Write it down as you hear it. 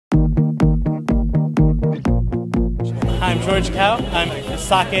I'm George Cow. I'm a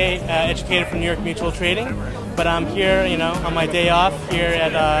sake educator from New York Mutual Trading, but I'm here, on my day off here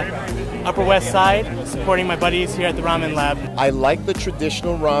at Upper West Side, supporting my buddies here at the Ramen Lab. I like the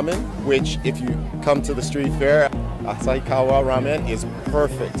traditional ramen, which if you come to the street fair, Asahikawa ramen is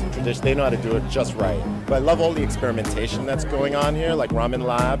perfect. They know how to do it just right. But I love all the experimentation that's going on here, like Ramen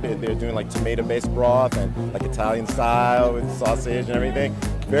Lab. They're doing like tomato-based broth and like Italian style with sausage and everything.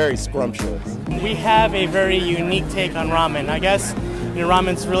 Very scrumptious. We have a very unique take on ramen. I guess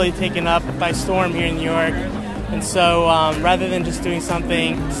ramen's really taken up by storm here in New York. And so rather than just doing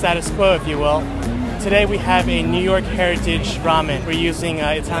something status quo, if you will, today we have a New York heritage ramen. We're using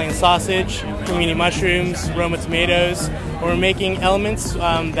Italian sausage, fumini mushrooms, Roma tomatoes. We're making elements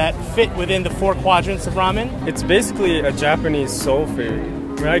that fit within the 4 quadrants of ramen. It's basically a Japanese soul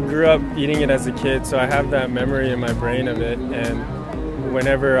food. I grew up eating it as a kid, so I have that memory in my brain of it. And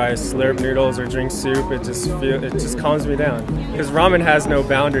whenever I slurp noodles or drink soup, it just calms me down. Because ramen has no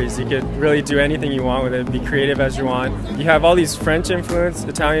boundaries. You could really do anything you want with it, be creative as you want. You have all these French influence,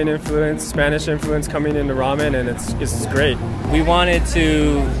 Italian influence, Spanish influence coming into ramen, and it's great. We wanted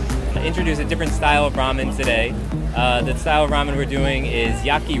to introduce a different style of ramen today. The style of ramen we're doing is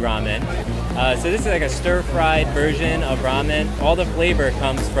yaki ramen. So this is like a stir-fried version of ramen. All the flavor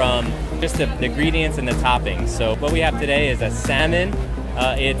comes from just the ingredients and the toppings. So what we have today is a salmon.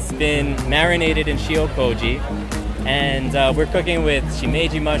 It's been marinated in shiokoji, and we're cooking with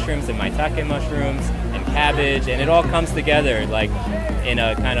shimeji mushrooms and maitake mushrooms and cabbage, and it all comes together like in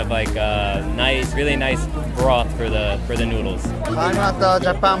a kind of like nice, really nice broth for the noodles. I'm at the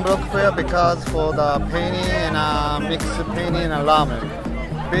Japan Block Fair because for the penny and mixed penny and ramen.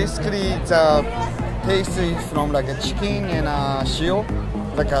 Basically, the taste is from like a chicken and shio,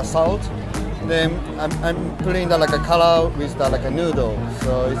 like a salt. Then I'm putting the like a color with the like a noodle,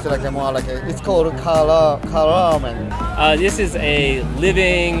 so it's like a more like it's called color ramen. This is a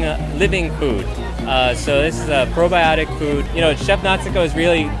living food. So this is a probiotic food. Chef Natsuko is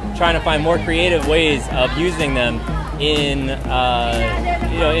really trying to find more creative ways of using them in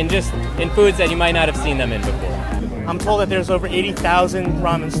in foods that you might not have seen them in before. I'm told that there's over 80,000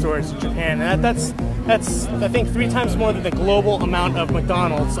 ramen stores in Japan, and that's I think 3 times more than the global amount of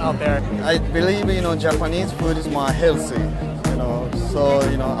McDonald's out there. I believe Japanese food is more healthy. So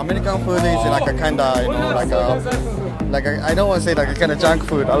American food is like a kind of I don't want to say like a kind of junk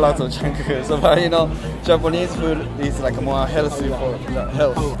food, a lot of junk food. So, but Japanese food is like more healthy for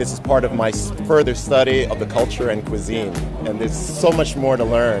health. This is part of my further study of the culture and cuisine, and there's so much more to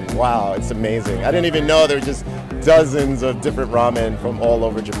learn. Wow, it's amazing. I didn't even know there were just dozens of different ramen from all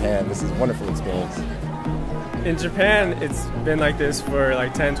over Japan. This is a wonderful experience. In Japan, it's been like this for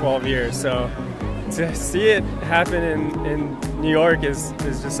like 10, 12 years, so to see it happen in New York is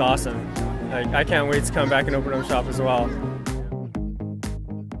just awesome. Like, I can't wait to come back and open up shop as well.